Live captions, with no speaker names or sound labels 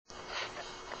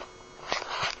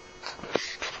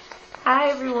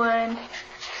everyone.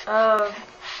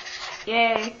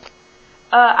 Yay.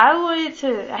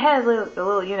 I had a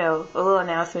little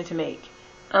announcement to make.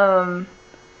 I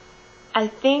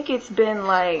think it's been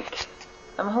like,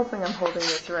 I'm hoping I'm holding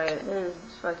this right. This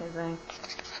fucking thing.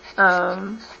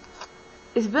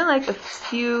 It's been like a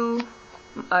few,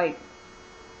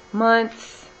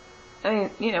 months,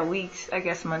 weeks, I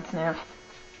guess months now,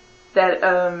 that,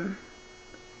 hold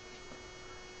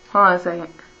on a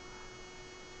second.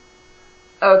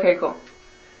 Okay, cool.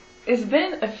 It's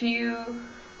been a few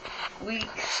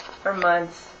weeks or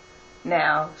months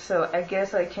now, so I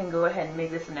guess I can go ahead and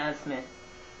make this announcement.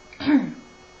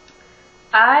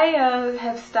 I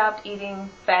have stopped eating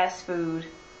fast food,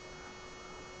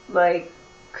 like,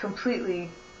 completely.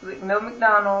 Like, no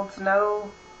McDonald's,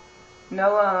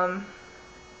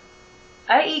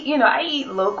 I eat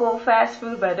local fast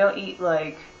food, but I don't eat,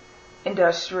 like,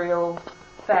 industrial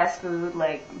fast food,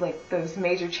 like those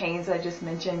major chains I just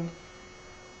mentioned,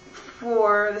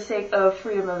 for the sake of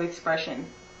freedom of expression.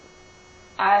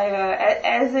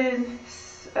 I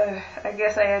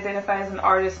guess I identify as an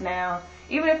artist now.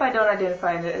 Even if I don't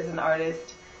identify as an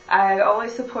artist, I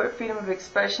always support freedom of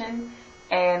expression,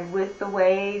 and with the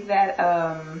way that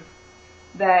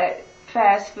that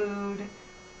fast food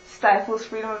stifles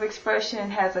freedom of expression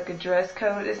and has like a dress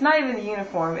code. It's not even a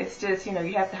uniform. It's just,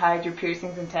 you have to hide your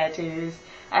piercings and tattoos.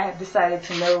 I have decided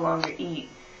to no longer eat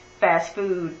fast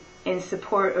food in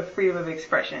support of freedom of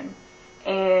expression.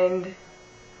 And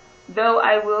though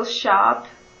I will shop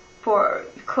for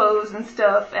clothes and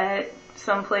stuff at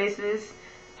some places,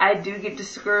 I do get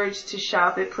discouraged to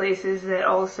shop at places that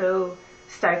also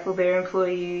stifle their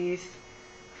employees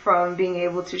from being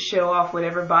able to show off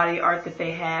whatever body art that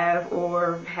they have,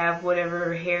 or have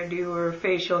whatever hairdo or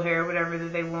facial hair, whatever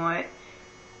that they want.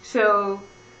 So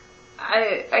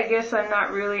I guess I'm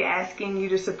not really asking you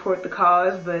to support the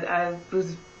cause, but I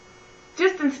was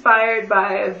just inspired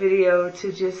by a video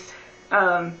to just,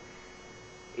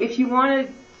 if you want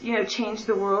to, change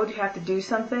the world, you have to do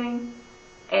something.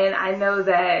 And I know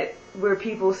that where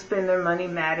people spend their money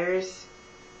matters.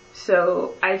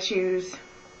 So I choose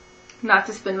not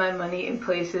to spend my money in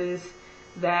places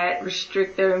that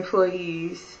restrict their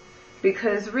employees,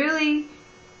 because really,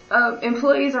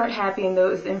 employees aren't happy in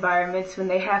those environments when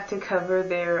they have to cover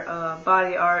their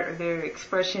body art or their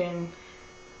expression.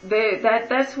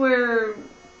 That's where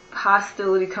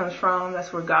hostility comes from.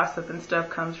 That's where gossip and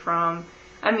stuff comes from.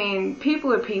 I mean,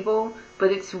 people are people,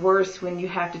 but it's worse when you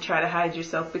have to try to hide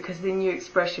yourself, because then you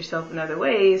express yourself in other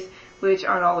ways, which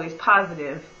aren't always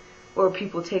positive, or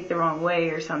people take the wrong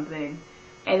way or something.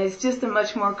 And it's just a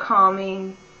much more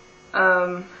calming,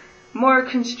 more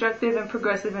constructive and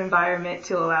progressive environment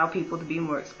to allow people to be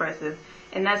more expressive.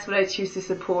 And that's what I choose to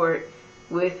support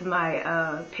with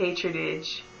my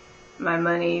patronage, my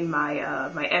money,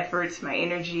 my efforts, my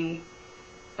energy,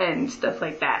 and stuff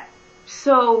like that.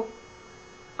 So,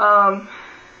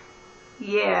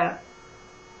 yeah.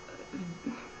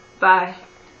 Bye.